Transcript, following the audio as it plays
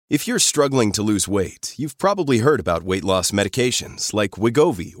If you're struggling to lose weight, you've probably heard about weight loss medications like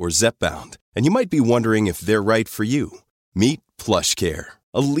Wegovy or Zepbound, and you might be wondering if they're right for you. Meet PlushCare,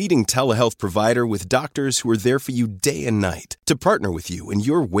 a leading telehealth provider with doctors who are there for you day and night to partner with you in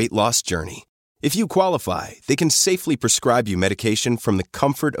your weight loss journey. If you qualify, they can safely prescribe you medication from the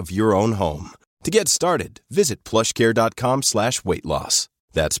comfort of your own home. To get started, visit plushcare.com/weightloss.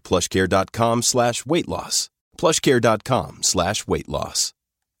 That's plushcare.com/weightloss. plushcare.com/weightloss.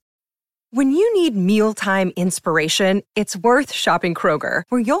 When you need mealtime inspiration, it's worth shopping Kroger,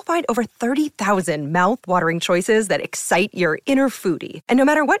 where you'll find over 30,000 mouth-watering choices that excite your inner foodie. And no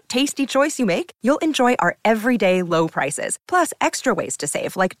matter what tasty choice you make, you'll enjoy our everyday low prices, plus extra ways to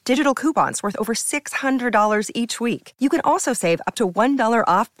save, like digital coupons worth over $600 each week. You can also save up to $1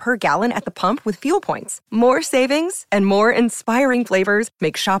 off per gallon at the pump with fuel points. More savings and more inspiring flavors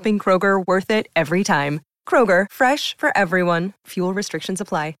make shopping Kroger worth it every time. Kroger, fresh for everyone. Fuel restrictions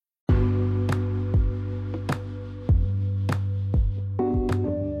apply.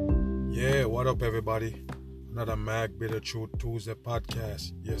 Yeah, what up, everybody? Another Mag Bitter Truth Tuesday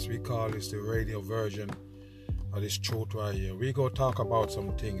podcast. Yes, we call this the radio version of this truth right here. We go talk about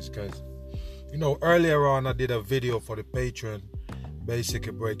some things because, earlier on I did a video for the Patreon,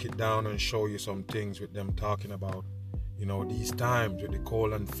 basically break it down and show you some things with them talking about, these times with the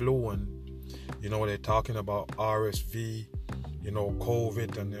cold and flu, and, they're talking about RSV,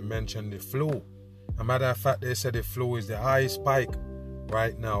 COVID, and they mentioned the flu. As a matter of fact, they said the flu is the highest spike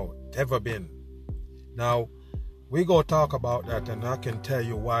right now ever been. Now we go talk about that, and I can tell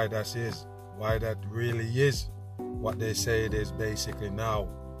you why that really is what they say it is basically now,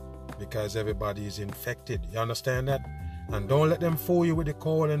 because everybody is infected. You understand that? And don't let them fool you with the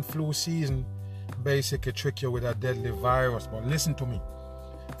cold and flu season, basically trick you with a deadly virus. But listen to me,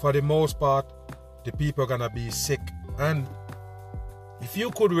 for the most part the people are gonna be sick. And if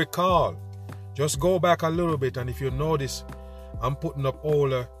you could recall, just go back a little bit, and if you notice, I'm putting up all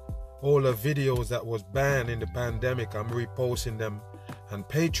the videos that was banned in the pandemic. I'm reposting them on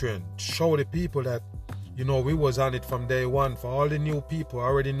Patreon. Show the people that, we was on it from day one. For all the new people, I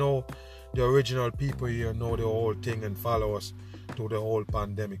already know the original people here know the whole thing and follow us through the whole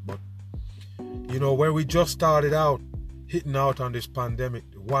pandemic. But, where we just started out, hitting out on this pandemic,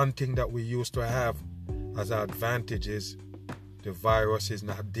 one thing that we used to have as an advantage is the virus is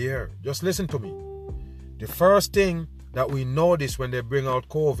not there. Just listen to me. The first thing that we notice when they bring out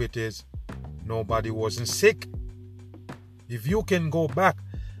COVID is nobody wasn't sick. If you can go back,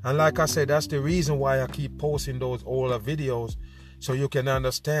 and like I said, that's the reason why I keep posting those older videos, so you can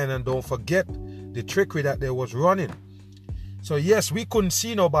understand and don't forget the trickery that they was running. So yes, we couldn't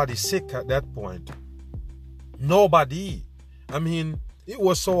see nobody sick at that point. Nobody. I mean, it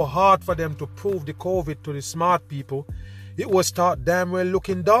was so hard for them to prove the COVID to the smart people. It was start damn well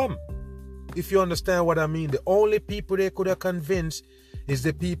looking dumb. If you understand what I mean, the only people they could have convinced is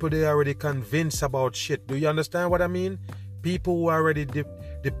the people they already convinced about shit. Do you understand what I mean? People who already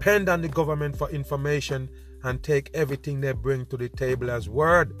depend on the government for information and take everything they bring to the table as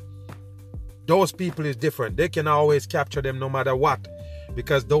word. Those people is different. They can always capture them no matter what,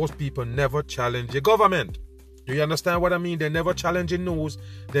 because those people never challenge the government. Do you understand what I mean? They never challenge the news.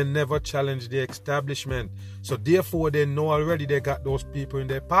 They never challenge the establishment. So therefore, they know already they got those people in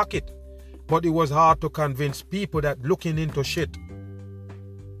their pocket. But it was hard to convince people that looking into shit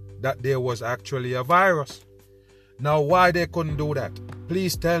that there was actually a virus. Now, why they couldn't do that?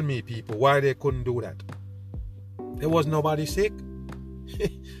 Please tell me, people, why they couldn't do that. There was nobody sick.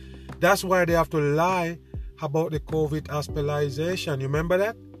 That's why they have to lie about the COVID hospitalization. You remember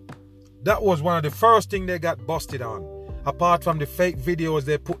that? That was one of the first things they got busted on. Apart from the fake videos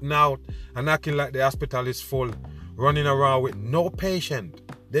they're putting out and acting like the hospital is full, running around with no patient.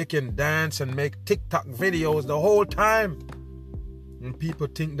 They can dance and make TikTok videos the whole time. And people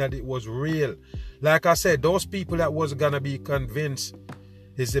think that it was real. Like I said, those people that was going to be convinced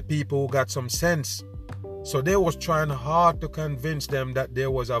is the people who got some sense. So they was trying hard to convince them that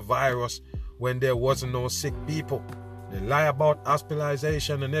there was a virus when there wasn't no sick people. They lie about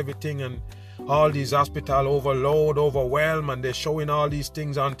hospitalization and everything, and all these hospital overload, overwhelm, and they're showing all these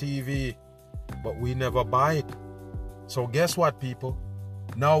things on TV. But we never buy it. So guess what, people?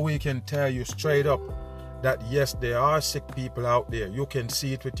 Now we can tell you straight up that yes, there are sick people out there. You can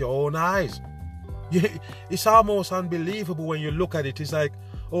see it with your own eyes. It's almost unbelievable when you look at it. It's like,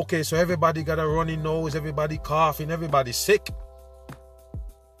 okay, so everybody got a runny nose, everybody coughing, everybody sick.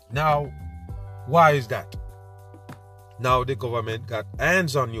 Now, why is that? Now the government got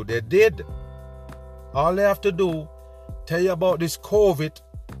hands on you. They did. All they have to do, tell you about this COVID,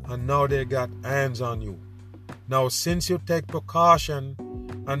 and now they got hands on you. Now, since you take precaution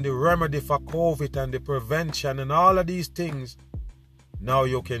and the remedy for COVID and the prevention and all of these things, now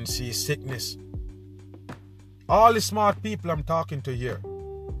you can see sickness. All the smart people I'm talking to here,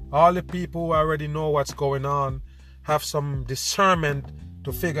 all the people who already know what's going on, have some discernment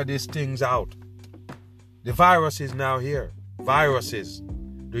to figure these things out. The virus is now here. Viruses.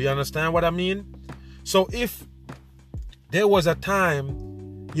 Do you understand what I mean? So if there was a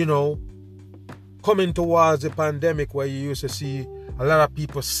time, coming towards the pandemic where you used to see a lot of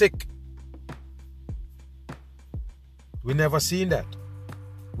people sick, we never seen that.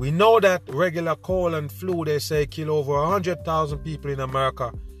 We know that regular cold and flu, they say, kill over 100,000 people in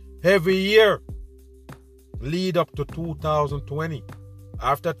America every year, lead up to 2020.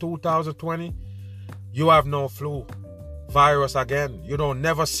 After 2020, you have no flu virus again. You don't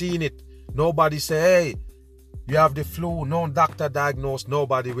never seen it. Nobody say, hey, you have the flu. No doctor diagnosed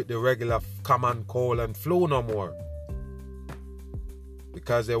nobody with the regular common cold and flu no more,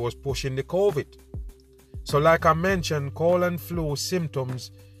 because they was pushing the COVID. So like I mentioned, cold and flu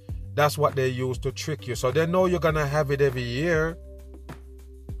symptoms, that's what they use to trick you. So they know you're going to have it every year.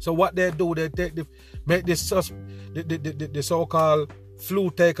 So what they do, they make the so-called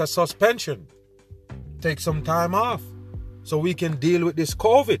flu take a suspension. Take some time off so we can deal with this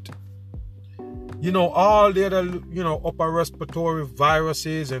COVID. All the other, upper respiratory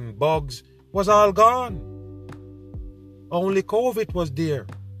viruses and bugs was all gone. Only COVID was there.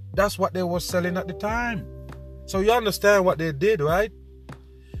 That's what they were selling at the time. So you understand what they did, right?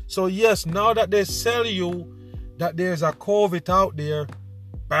 So yes, now that they sell you that there's a COVID out there,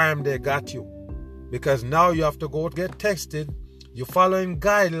 bam, they got you. Because now you have to go get tested. You're following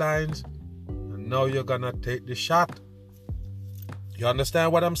guidelines. And now you're going to take the shot. You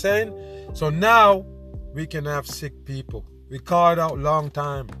understand what I'm saying? So now we can have sick people. We called out long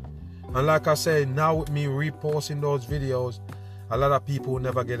time. And like I say, now with me reposting those videos, a lot of people who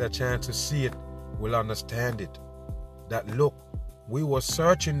never get a chance to see it will understand it. That look, we were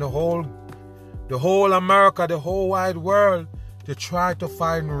searching the whole America, the whole wide world to try to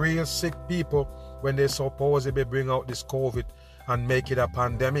find real sick people when they supposedly bring out this COVID and make it a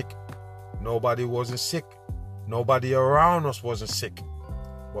pandemic. Nobody wasn't sick. Nobody around us wasn't sick.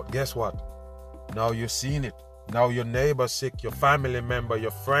 But guess what? Now you've seen it. Now your neighbor's sick, your family member,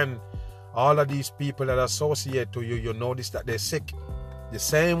 your friend, all of these people that associate to you, you notice that they're sick. The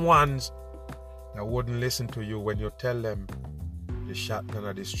same ones that wouldn't listen to you when you tell them the shot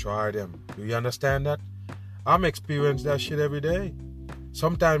gonna destroy them. Do you understand that? I'm experiencing that shit every day.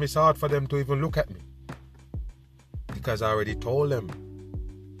 Sometimes it's hard for them to even look at me, because I already told them.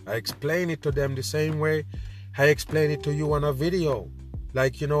 I explain it to them the same way I explain it to you on a video.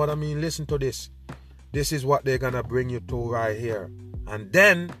 Like, you know what I mean? Listen to this. This is what they're gonna bring you to right here. And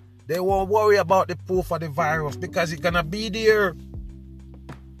then they won't worry about the proof of the virus, because it's gonna be there.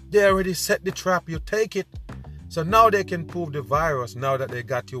 They already set the trap, you take it. So now they can prove the virus, now that they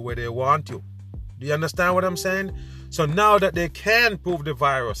got you where they want you. Do you understand what I'm saying? So now that they can prove the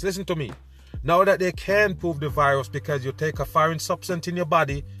virus, listen to me. Now that they can prove the virus, because you take a foreign substance in your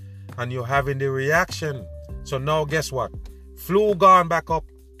body and you're having the reaction. So now guess what? Flu gone back up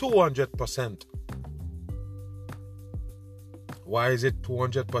 200%. Why is it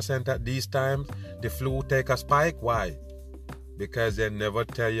 200% at these times? The flu take a spike? Why? Because they never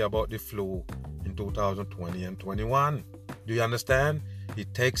tell you about the flu in 2020 and 21. Do you understand?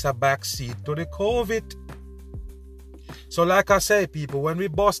 It takes a back seat to the COVID. So like I say, people, when we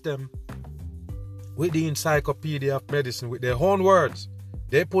bust them with the encyclopedia of medicine, with their own words,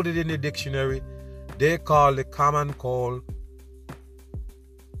 they put it in the dictionary, they call the common cold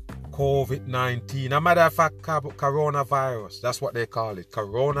COVID-19. As a matter of fact, coronavirus, that's what they call it,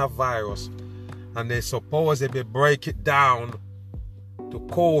 coronavirus. And they supposedly break it down to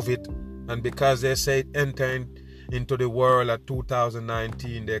COVID, and because they say it entered into the world at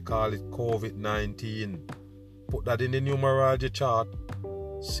 2019, they call it COVID-19. Put that in the numerology chart,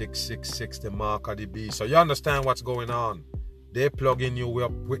 666, the mark of the beast. So you understand what's going on. They plugging you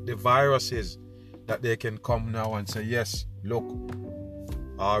up with the viruses that they can come now and say, yes, look,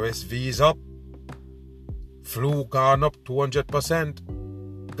 RSV's up, flu gone up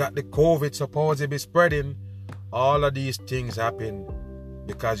 200%, got the COVID supposed to be spreading. All of these things happen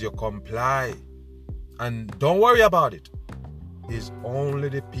because you comply. And don't worry about it. It's only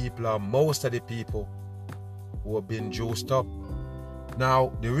the people, or most of the people, who have been juiced up.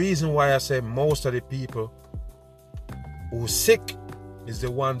 Now, the reason why I say most of the people who are sick is the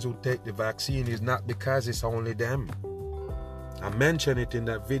ones who take the vaccine is not because it's only them. I mentioned it in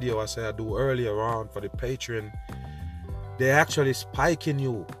that video I said I do earlier on for the Patreon. They're actually spiking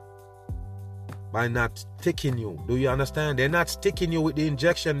you. by not sticking you. Do you understand? They're not sticking you with the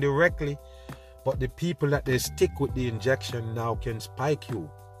injection directly, but the people that they stick with the injection now can spike you.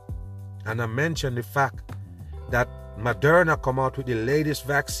 And I mentioned the fact that Moderna come out with the latest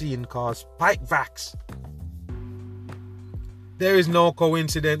vaccine called Spikevax. There is no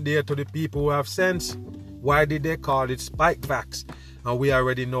coincidence there to the people who have sense. Why did they call it Spikevax? And we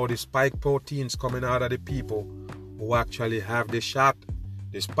already know the spike proteins coming out of the people who actually have the shot.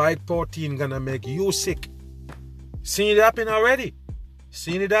 The spike protein gonna make you sick. Seen it happen already.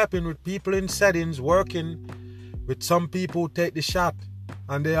 Seen it happen with people in settings working with some people who take the shot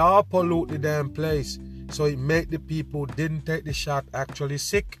and they all pollute the damn place. So it make the people who didn't take the shot actually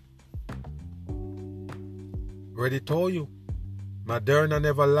sick. Already told you. Moderna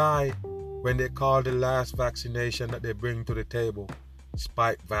never lie when they call the last vaccination that they bring to the table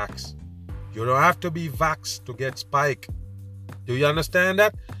Spikevax. You don't have to be vaxxed to get spike. Do you understand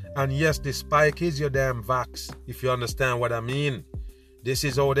that? And yes, the spike is your damn vax, if you understand what I mean. This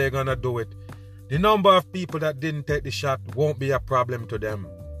is how they're gonna do it. The number of people that didn't take the shot won't be a problem to them.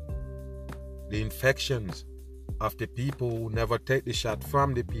 The infections of the people who never take the shot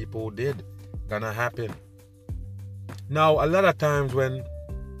from the people who did gonna happen. Now, a lot of times when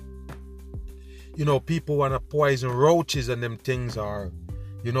people want to poison roaches and them things are,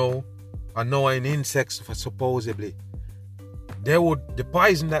 annoying insects supposedly. The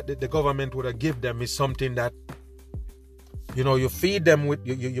poison that the government would have give them is something that, you feed them with,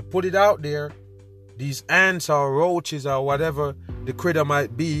 you put it out there. These ants or roaches or whatever the critter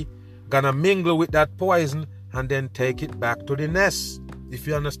might be, gonna mingle with that poison and then take it back to the nest. If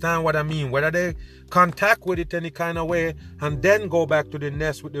you understand what I mean, whether they contact with it any kind of way and then go back to the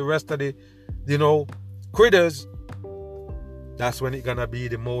nest with the rest of the, critters, that's when it's gonna be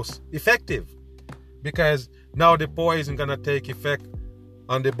the most effective. Because now the poison gonna take effect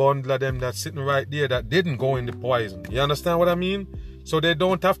on the bundle of them that's sitting right there that didn't go in the poison. You understand what I mean? So they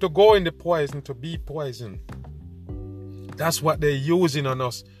don't have to go in the poison to be poison. That's what they're using on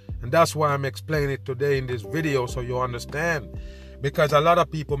us. And that's why I'm explaining it today in this video so you understand. Because a lot of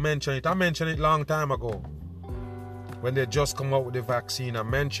people mention it. I mentioned it a long time ago. When they just come out with the vaccine, I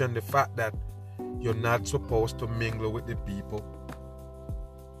mentioned the fact that you're not supposed to mingle with the people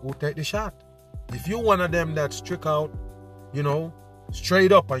who take the shot. If you're one of them that's strict out,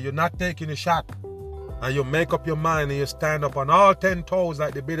 straight up and you're not taking the shot, and you make up your mind and you stand up on all 10 toes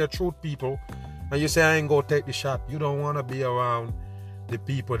like the bitter truth people, and you say, I ain't gonna take the shot, you don't want to be around the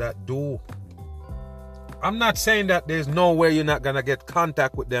people that do. I'm not saying that there's no way you're not gonna get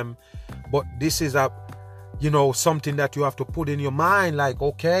contact with them, but this is something that you have to put in your mind, like,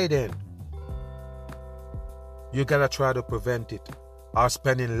 okay then, you gotta try to prevent it, or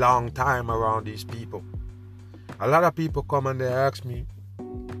spending long time around these people. A lot of people come and they ask me,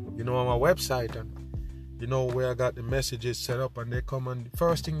 on my website, and where I got the messages set up, and they come and the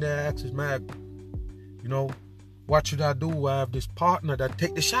first thing they ask is, Mag, what should I do? I have this partner that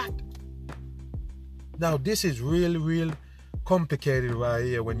take the shot. Now, this is real complicated right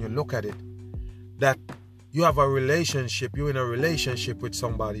here when you look at it. That you have a relationship, you're in a relationship with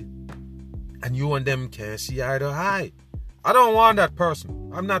somebody, and you and them can't see eye to eye. I don't want that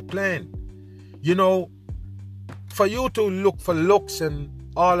person. I'm not playing. For you to look for looks and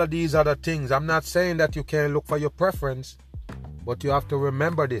all of these other things, I'm not saying that you can't look for your preference, but you have to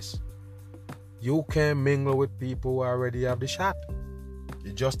remember this. You can't mingle with people who already have the shot.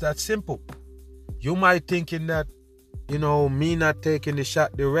 It's just that simple. You might thinking that, me not taking the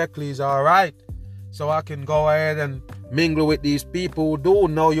shot directly is all right, so I can go ahead and mingle with these people who do.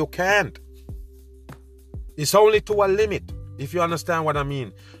 No, you can't. It's only to a limit, if you understand what I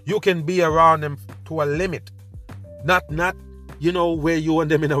mean. You can be around them to a limit. Not where you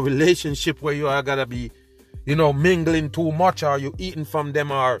and them in a relationship where you are gonna be, mingling too much, or you eating from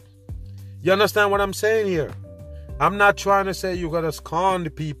them, or you understand what I'm saying here? I'm not trying to say you gotta scorn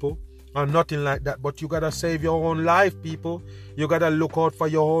the people or nothing like that, but you gotta save your own life, people. You gotta look out for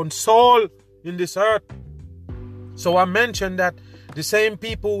your own soul in this earth. So I mentioned that the same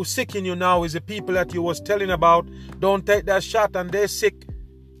people who sick in you now is the people that you was telling about don't take that shot, and they're sick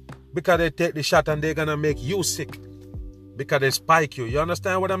because they take the shot, and they're gonna make you sick because they spike you. You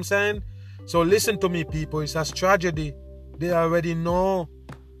understand what I'm saying? So listen to me, people. It's a tragedy. They already know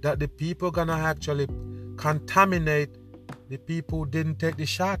that the people gonna actually contaminate the people who didn't take the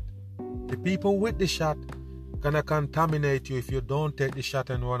shot. The people with the shot gonna contaminate you if you don't take the shot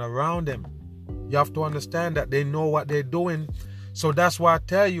and run around them. You have to understand that they know what they're doing. So that's why I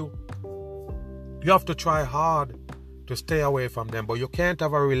tell you, you have to try hard to stay away from them. But you can't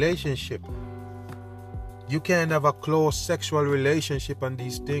have a relationship. You can't have a close sexual relationship and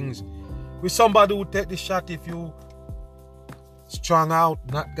these things With somebody who take the shot, if you strung out,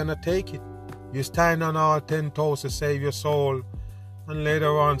 not gonna take it. You stand on all 10 toes to save your soul, and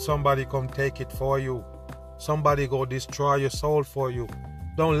later on somebody come take it for you. Somebody go destroy your soul for you.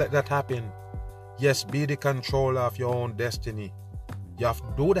 Don't let that happen. Yes, be the controller of your own destiny. You have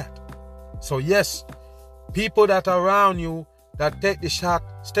to do that. So yes, people that are around you that take the shot,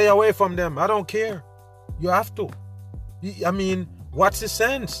 stay away from them. I don't care. You have to. I mean, what's the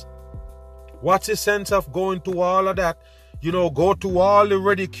sense? What's the sense of going to all of that? You know, go to all the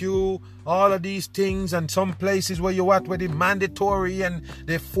ridicule, all of these things, and some places where you're at where it's mandatory and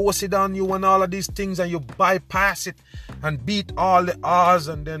they force it on you and all of these things, and you bypass it and beat all the odds,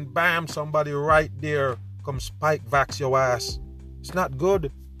 and then bam, somebody right there comes spike vax your ass. It's not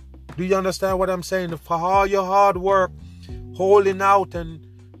good. Do you understand what I'm saying? For all your hard work, holding out and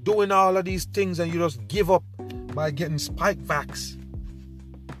doing all of these things, and you just give up by getting spike vax.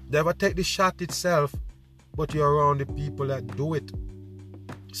 Never take the shot itself, but you're around the people that do it.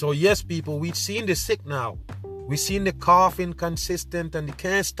 So yes, people, we've seen the sick now. We've seen the cough inconsistent and they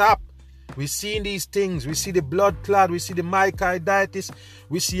can't stop. We've seen these things. We see the blood clot. We see the myocarditis.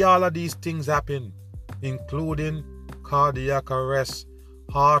 We see all of these things happen, including cardiac arrest,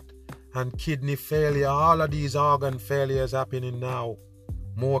 heart and kidney failure. All of these organ failures happening now.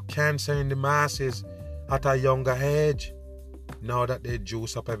 More cancer in the masses at a younger age, now that they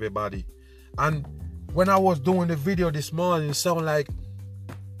juice up everybody. And when I was doing the video this morning, it sounded like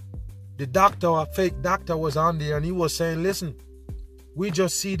the doctor, a fake doctor, was on there, and he was saying, listen, we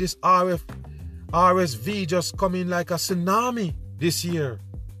just see this RSV just coming like a tsunami this year.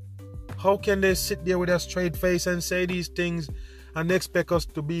 How can they sit there with a straight face and say these things and expect us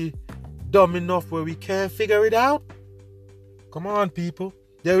to be dumb enough where we can't figure it out? Come on, people.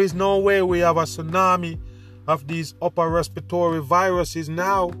 There is no way we have a tsunami of these upper respiratory viruses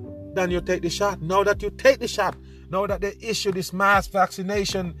now than you take the shot. Now that you take the shot, now that they issue this mass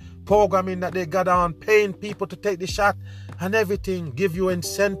vaccination programming that they got on, paying people to take the shot and everything, give you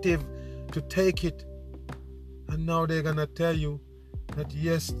incentive to take it. And now they're going to tell you that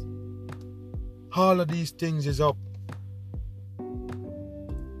yes, all of these things is up.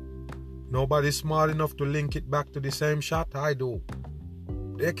 Nobody's smart enough to link it back to the same shot. I do.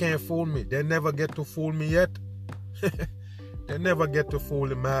 They can't fool me. They never get to fool me yet. They never get to fool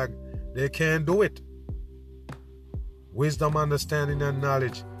the mag. They can't do it. Wisdom, understanding, and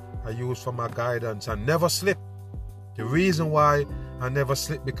knowledge I use for my guidance. I never slip. The reason why I never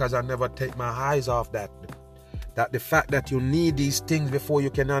slip, because I never take my eyes off that. That the fact that you need these things before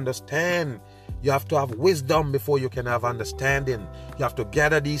you can understand. You have to have wisdom before you can have understanding. You have to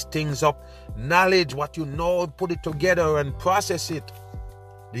gather these things up. Knowledge, what you know, put it together and process it.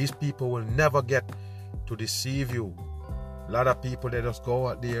 These people will never get to deceive you. A lot of people, they just go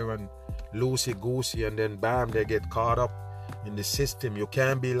out there and loosey-goosey, and then bam, they get caught up in the system. You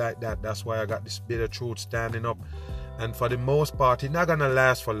can't be like that. That's why I got this bit of truth standing up. And for the most part, it's not going to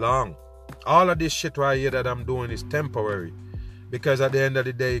last for long. All of this shit right here that I'm doing is temporary. Because at the end of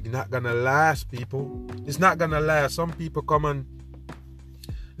the day, it's not going to last, people. It's not going to last. Some people come and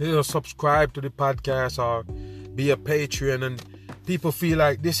subscribe to the podcast or be a Patreon, and people feel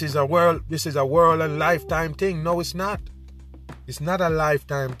like this is a world and lifetime thing. No, it's not. It's not a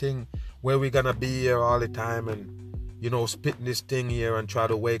lifetime thing where we're going to be here all the time and, spitting this thing here and try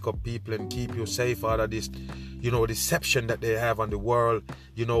to wake up people and keep you safe out of this, deception that they have on the world,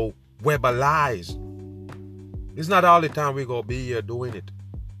 web of lies. It's not all the time we're going to be here doing it.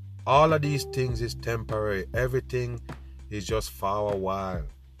 All of these things is temporary. Everything is just for a while.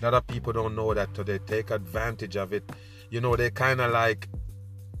 A lot of people don't know that, so they take advantage of it. They kind of like,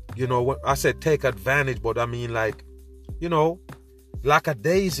 I said take advantage, but I mean like, like a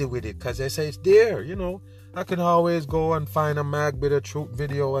daisy with it, because they say it's there, I could always go and find a Mag Bit of Truth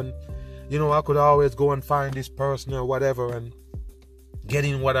video, and, I could always go and find this person or whatever and get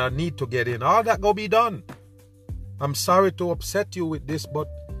in what I need to get in. All that go be done. I'm sorry to upset you with this, but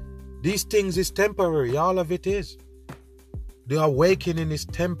these things is temporary. All of it is. The awakening is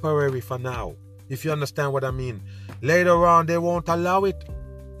temporary for now, if you understand what I mean. Later on, they won't allow it.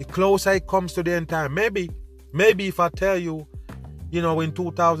 The closer it comes to the end time. Maybe if I tell you, in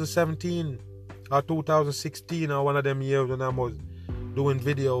 2017 or 2016 or one of them years when I was doing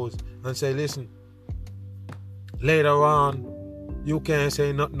videos and say, listen, later on, you can't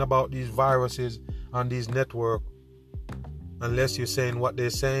say nothing about these viruses on these networks unless you're saying what they're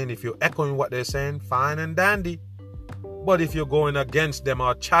saying. If you're echoing what they're saying, fine and dandy. But if you're going against them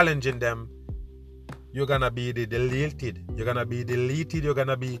or challenging them, you're going to be deleted. You're going to be deleted. You're going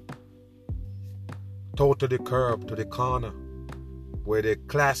to be towed to the curb, to the corner. where they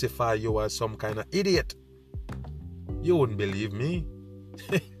classify you as some kind of idiot. You wouldn't believe me.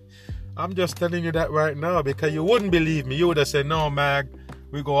 I'm just telling you that right now because you wouldn't believe me. You would have said, no, Mag,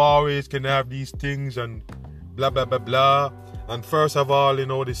 we go always can have these things and blah, blah, blah, blah. And first of all,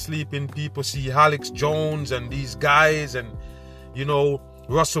 the sleeping people see Alex Jones and these guys and,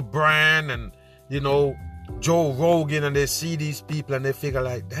 Russell Brand and, Joe Rogan, and they see these people and they figure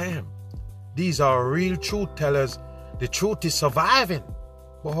like, damn, these are real truth tellers. The truth is surviving.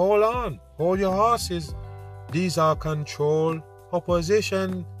 But hold on, hold your horses. These are controlled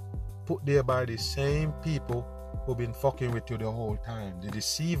opposition put there by the same people who've been fucking with you the whole time. The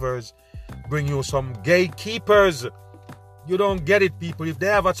deceivers bring you some gatekeepers. You don't get it, people. If they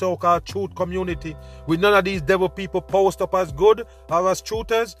have a so-called truth community with none of these devil people post up as good or as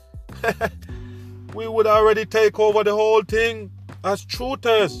truthers, we would already take over the whole thing as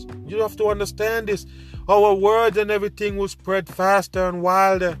truthers. You have to understand this. Our words and everything will spread faster and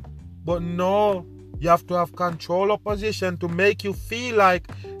wilder. But no, you have to have control opposition to make you feel like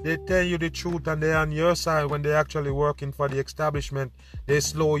they tell you the truth and they're on your side when they're actually working for the establishment. They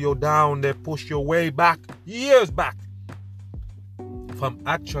slow you down. They push you way back, years back, from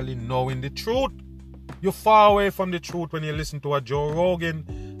actually knowing the truth. You're far away from the truth when you listen to a Joe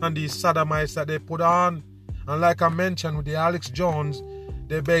Rogan and these sodomites that they put on. And like I mentioned with the Alex Jones,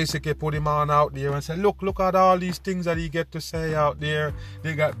 they basically put him on out there and say, look at all these things that he get to say out there.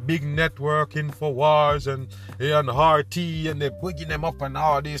 They got big networking for wars and RT and they're bringing them up and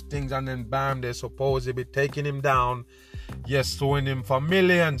all these things, and then bam, they're supposedly taking him down. Yes, suing him for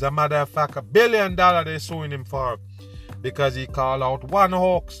millions. A matter of fact, $1 billion they're suing him for, because he called out one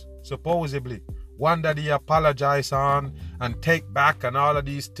hoax, supposedly. One that he apologized on and take back and all of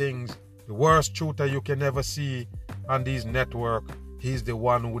these things. The worst truther you can ever see on these networks. He's the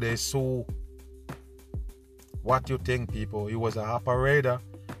one who they sue. What you think, people? He was an operator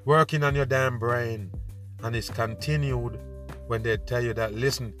working on your damn brain. And it's continued when they tell you that,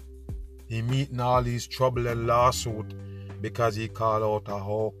 listen, he meeting all these trouble and lawsuit because he called out a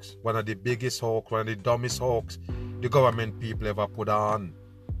hoax. One of the biggest hoax, one of the dumbest hoax the government people ever put on.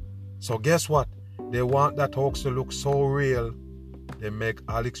 So guess what? They want that hoax to look so real. They make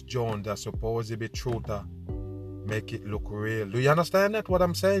Alex Jones, a supposedly truther, make it look real. Do you understand that, what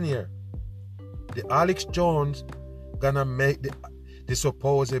I'm saying here? The Alex Jones gonna make the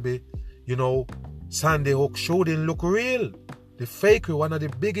supposedly, Sandy Hook shooting look real. The fakery, one of the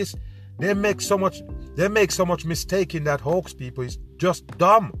biggest. They make so much mistake in that hoax, people. It's just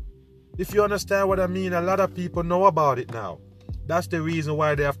dumb. If you understand what I mean, a lot of people know about it now. That's the reason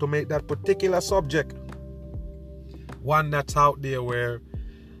why they have to make that particular subject one that's out there where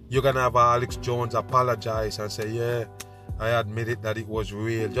you're going to have Alex Jones apologize and say, yeah, I admitted that it was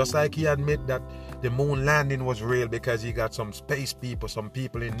real. Just like he admit that the moon landing was real because he got some space people, some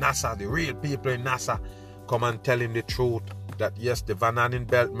people in NASA, the real people in NASA, come and tell him the truth that, yes, the Van Allen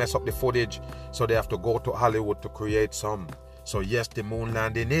belt mess up the footage, so they have to go to Hollywood to create some. So, yes, the moon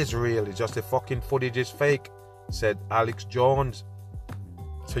landing is real. It's just the fucking footage is fake, said Alex Jones.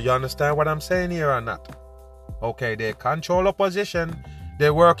 So you understand what I'm saying here or not? Okay, they control opposition.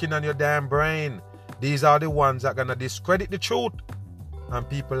 They're working on your damn brain. These are the ones that are going to discredit the truth. And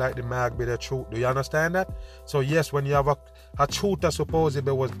people like the Mag be the truth. Do you understand that? So yes, when you have a truth that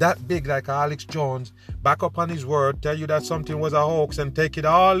supposedly was that big like Alex Jones, back up on his word, tell you that something was a hoax and take it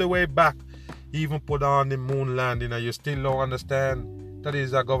all the way back, even put on the moon landing, and you still don't understand that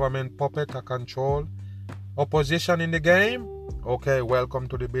is a government puppet, a control opposition in the game? Okay, welcome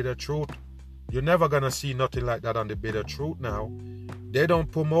to the bitter truth. You're never going to see nothing like that on the bitter truth now. They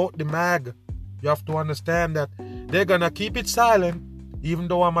don't promote the Mag. You have to understand that they're going to keep it silent, even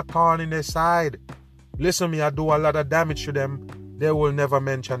though I'm a thorn in their side. Listen me, I do a lot of damage to them. They will never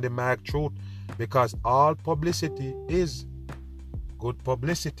mention the Mag truth, because all publicity is good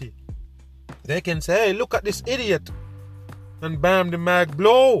publicity. They can say, hey, look at this idiot, and bam, the Mag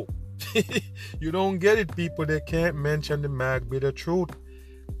blow. You don't get it, people. They can't mention the Mag bitter truth.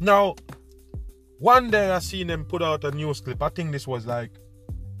 Now, one day I seen them put out a news clip. I think this was like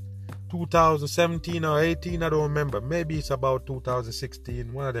 2017 or 18, I don't remember. Maybe it's about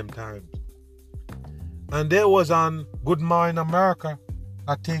 2016, one of them times. And they was on Good Morning America,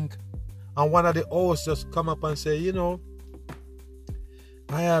 I think. And one of the hosts just come up and say, I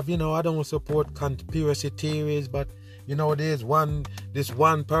don't support conspiracy theories, but, there's this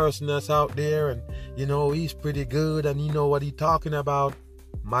one person that's out there and, he's pretty good and you know what he's talking about.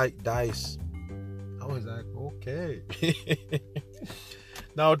 Mike Dice. I was like, okay.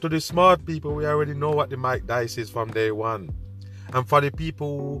 Now, to the smart people, we already know what the Mike Dice is from day one. And for the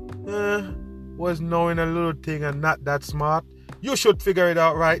people who was knowing a little thing and not that smart, You should figure it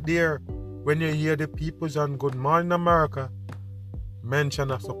out right there when you hear the peoples on Good Morning America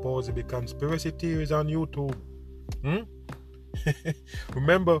mention a supposed conspiracy theories on YouTube.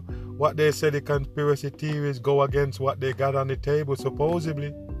 Remember what they said, the conspiracy theories go against what they got on the table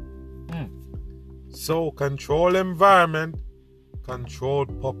supposedly. So control environment, control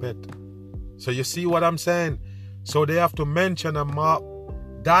puppet. So you see what I'm saying? So they have to mention a Mark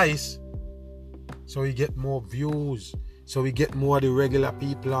Dice so he get more views, so we get more of the regular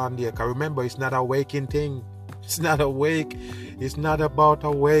people on there. Because remember, it's not a waking thing. It's not awake. It's not about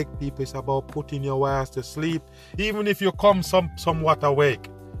awake, people. It's about putting your ass to sleep. Even if you come somewhat awake,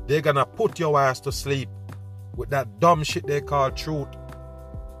 they're gonna put your ass to sleep with that dumb shit they call truth.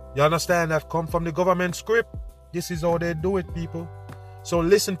 You understand? That come from the government script. This is how they do it, people. So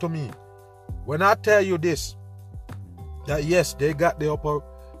listen to me. When I tell you this, that yes, they got the upper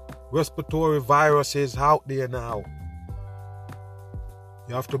respiratory viruses out there now,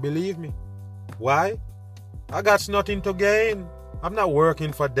 you have to believe me. Why? I got nothing to gain. I'm not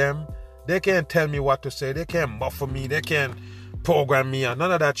working for them. They can't tell me what to say. They can't muffle me. They can't program me and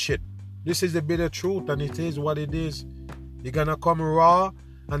none of that shit. This is the bitter truth, and it is what it is. You're gonna come raw,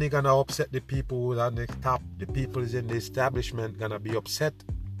 and you're gonna upset the people who are on the top. The people in the establishment gonna be upset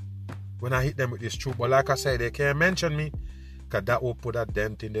when I hit them with this truth. But like I say, they can't mention me, because that will put a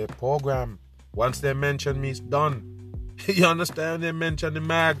dent in their program. Once they mention me, it's done. You understand? They mention the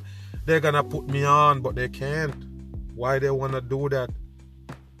mag, they're gonna put me on, but they can't. Why they wanna do that?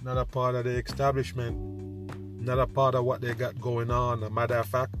 Not a part of the establishment, not a part of what they got going on. As a matter of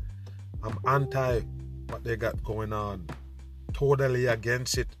fact, I'm anti what they got going on. Totally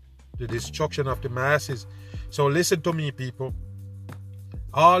against it. The destruction of the masses. So listen to me, people.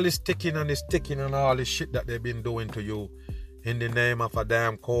 All this ticking and all this shit that they've been doing to you in the name of a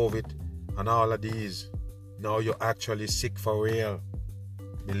damn COVID and all of these. Now you're actually sick for real.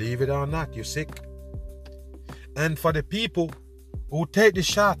 Believe it or not, you're sick. And for the people who take the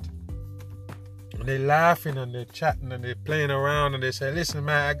shot, and they're laughing and they're chatting and they're playing around and they say, listen,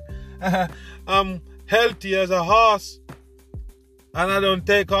 Mag, I'm healthy as a horse and I don't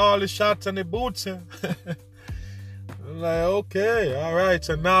take all the shots and the boots. I'm like, okay, all right.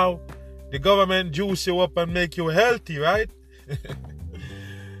 So now the government juice you up and make you healthy, right?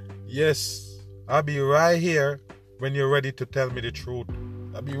 Yes, I'll be right here when you're ready to tell me the truth.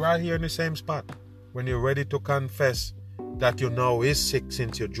 I'll be right here in the same spot when you're ready to confess that you know is sick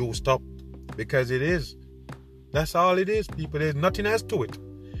since you're juiced up. Because it is. That's all it is, people. There's nothing else to it.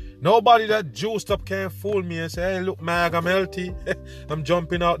 Nobody that juiced up can't fool me and say, hey, look, Mag, I'm healthy. I'm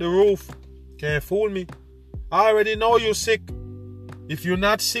jumping out the roof. Can't fool me. I already know you're sick. If you're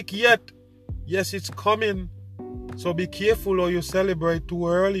not sick yet, yes, it's coming. So be careful or you celebrate too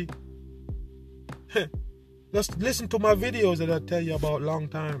early. Just listen to my videos that I tell you about long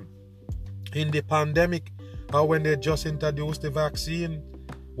time. In the pandemic, or when they just introduced the vaccine,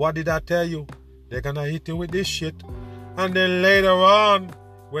 what did I tell you? They're gonna hit you with this shit. And then later on,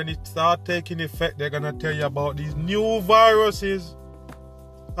 when it start taking effect, they're gonna tell you about these new viruses.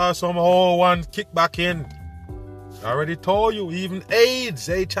 Or some whole ones kick back in. I already told you, even AIDS,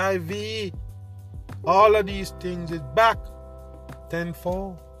 HIV, all of these things is back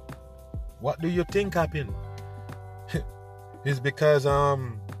tenfold. What do you think happened? It's because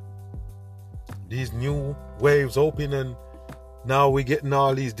these new waves open and now we're getting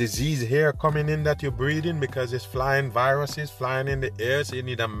all these disease here coming in that you're breathing because it's flying viruses flying in the air, so you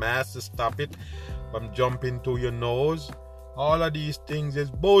need a mask to stop it from jumping to your nose. All of these things is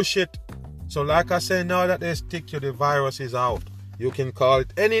bullshit. So like I say, now that they stick you, the virus is out. You can call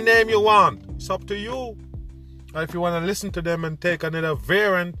it any name you want. It's up to you. Or if you want to listen to them and take another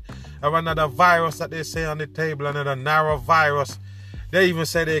variant or another virus that they say on the table, another narrow virus, they even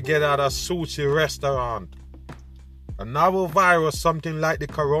say they get out of sushi restaurant. A novel virus, something like the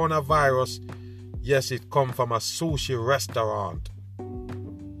coronavirus, yes, it come from a sushi restaurant.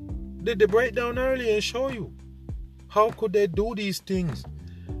 Did they break down earlier and show you? How could they do these things?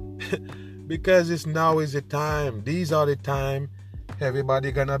 Because it's now is the time. These are the time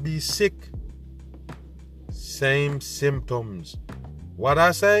everybody gonna be sick. Same symptoms. What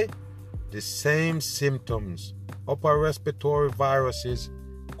I say? The same symptoms. Upper respiratory viruses,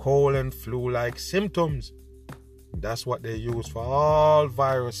 cold and flu-like symptoms. That's what they use for all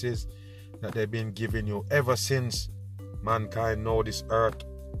viruses that they've been giving you ever since mankind know this earth.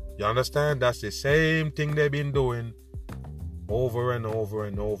 You understand? That's the same thing they've been doing over and over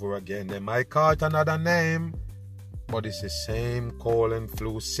and over again. They might call it another name, but it's the same cold and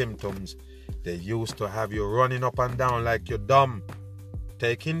flu symptoms. They used to have you running up and down like you're dumb,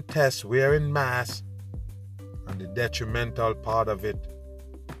 taking tests, wearing masks, And the detrimental part of it,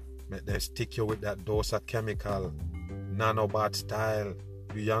 they stick you with that dose of chemical, nanobot style.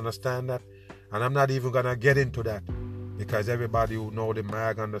 Do you understand that? And I'm not even going to get into that, because everybody who know the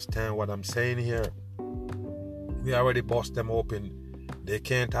mag understand what I'm saying here. We already bust them open. They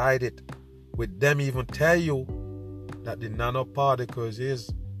can't hide it. With them even tell you that the nanoparticles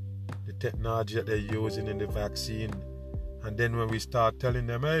is the technology that they're using in the vaccine. And then when we start telling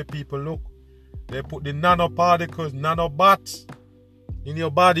them, hey people, look, they put the nanoparticles, nanobots in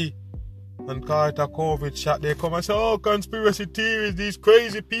your body and call it a COVID shot, they come and say, oh, conspiracy theories, these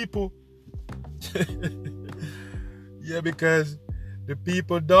crazy people. Yeah, because the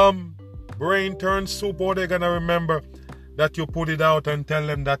people dumb, brain turns soup, or they're going to remember that you put it out and tell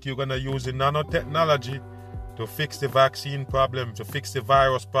them that you're going to use the nanotechnology to fix the vaccine problem, to fix the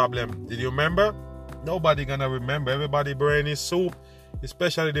virus problem. Did you remember? Nobody going to remember. Everybody brain is soup,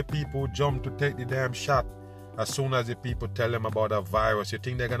 especially the people who jump to take the damn shot as soon as the people tell them about a virus. You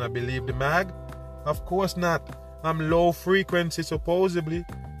think they're going to believe the mag? Of course not. I'm low frequency, supposedly.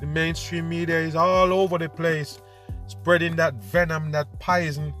 The mainstream media is all over the place, spreading that venom, that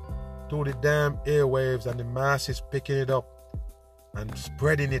poison to the damn airwaves, and the masses picking it up and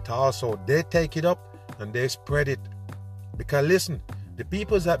spreading it also. They take it up and they spread it. Because listen, the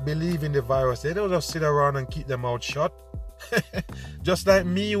people that believe in the virus, they don't just sit around and keep their mouth shut. Just like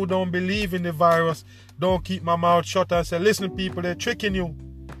me, who don't believe in the virus, don't keep my mouth shut and say, listen people, they're tricking you.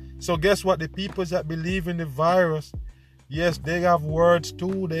 So guess what? The people that believe in the virus, yes, they have words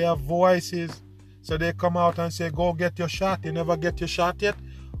too, they have voices. So they come out and say, go get your shot. You never get your shot yet?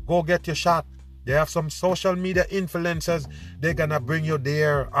 Go get your shot. They have some social media influencers. They're going to bring you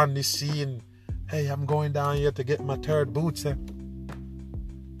there on the scene. Hey, I'm going down here to get my third booster.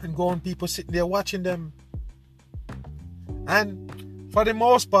 And go on, people sitting there watching them. And for the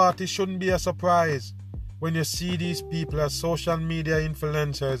most part, it shouldn't be a surprise when you see these people as social media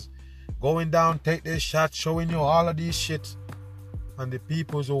influencers going down, take their shots, showing you all of these shits. And the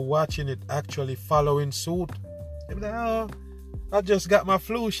people who are watching it actually following suit. They're like, oh, I just got my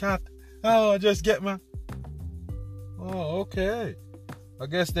flu shot. Oh, I just get my... Oh, okay. I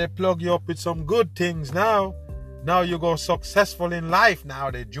guess they plug you up with some good things now. Now you go successful in life.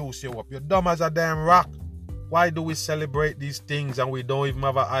 Now they juice you up. You're dumb as a damn rock. Why do we celebrate these things and we don't even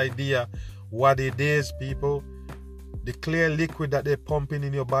have an idea what it is, people? The clear liquid that they're pumping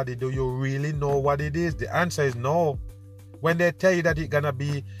in your body, do you really know what it is? The answer is no. When they tell you that it's gonna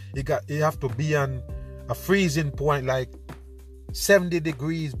be, you have to be on a freezing point like 70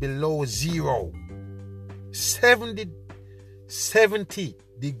 degrees below zero. 70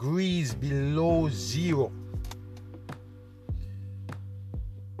 degrees below zero.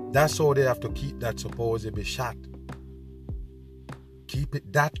 That's how they have to keep that supposedly shot. Keep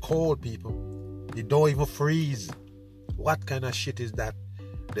it that cold, people. It don't even freeze. What kind of shit is that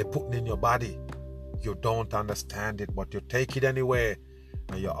they're putting in your body? You don't understand it, but you take it anyway.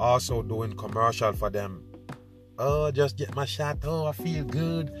 And you're also doing commercial for them. Oh, just get my shot. Oh, I feel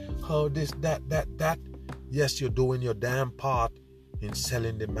good. Oh, this, that. Yes, you're doing your damn part in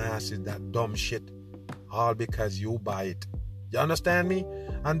selling the masses that dumb shit. All because you buy it. You understand me?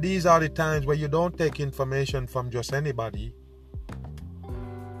 And these are the times where you don't take information from just anybody.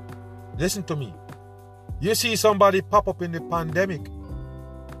 Listen to me. You see somebody pop up in the pandemic,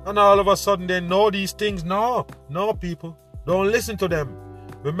 and all of a sudden they know these things. No, people. Don't listen to them.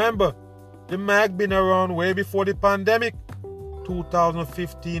 Remember, the mag been around way before the pandemic.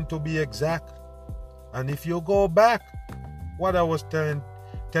 2015 to be exact. And if you go back, what I was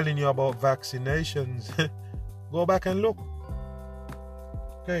telling you about vaccinations, go back and look.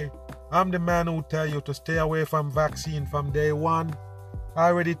 Okay, I'm the man who tell you to stay away from vaccine from day one. I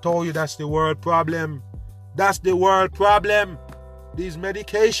already told you that's the world problem. That's the world problem. These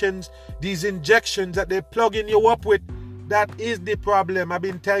medications, these injections that they're plugging you up with, that is the problem. I've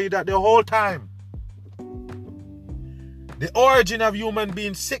been telling you that the whole time. The origin of human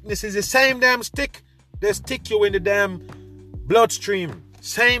being sickness is the same damn stick. They stick you in the damn bloodstream.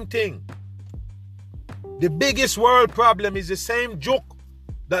 Same thing. The biggest world problem is the same joke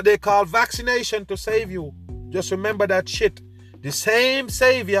that they call vaccination to save you. Just remember that shit. The same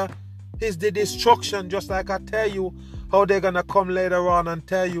savior is the destruction. Just like I tell you how they're gonna come later on and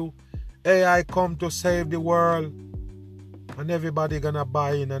tell you, hey, I come to save the world. And everybody gonna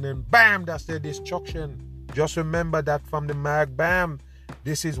buy in, and then bam, that's their destruction. Just remember that from the mag, bam.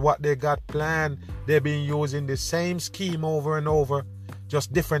 This is what they got planned. They've been using the same scheme over and over,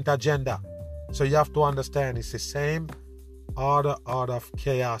 just different agenda. So you have to understand it's the same order of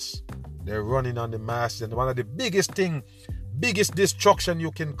chaos. They're running on the masses. And one of the biggest destruction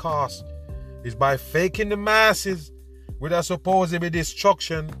you can cause It's by faking the masses with a supposed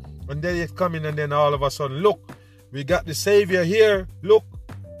destruction, and then it's coming, and then all of a sudden, look, we got the Savior here. Look,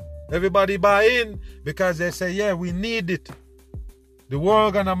 everybody buy in because they say, yeah, we need it. The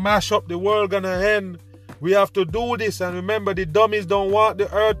world gonna mash up, the world gonna end. We have to do this. And remember, the dummies don't want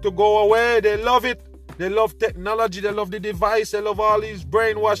the earth to go away. They love it. They love technology. They love the device. They love all these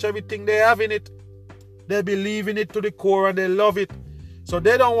brainwash, everything they have in it. They believe in it to the core and they love it. So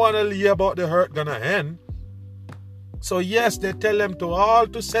they don't want to hear about the earth gonna end. So yes, they tell them to all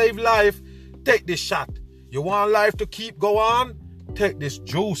to save life, take this shot. You want life to keep go on? Take this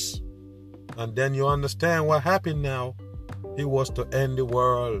juice. And then you understand what happened now. It was to end the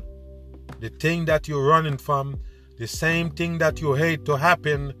world. The thing that you're running from, the same thing that you hate to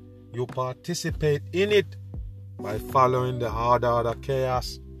happen, you participate in it by following the order of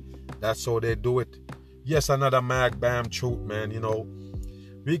chaos. That's how they do it. Yes, another mag bam truth, man. You know,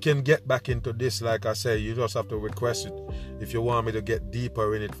 we can get back into this. Like I say, you just have to request it if you want me to get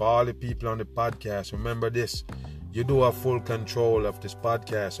deeper in it. For all the people on the podcast, remember this: you do have full control of this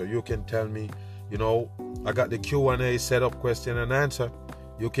podcast, so you can tell me, you know, I got the Q&A set up, question and answer.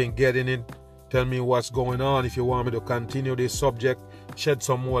 You can get in it, tell me what's going on. If you want me to continue this subject, shed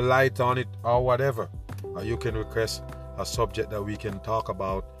some more light on it or whatever. Or you can request a subject that we can talk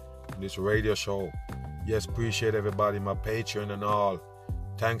about in this radio show. Yes, appreciate everybody, my Patreon and all.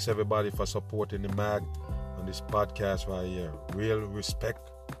 Thanks everybody for supporting the mag on this podcast right here. Real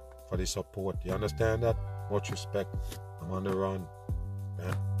respect for the support. You understand that? Much respect. I'm on the run.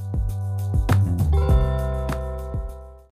 Man.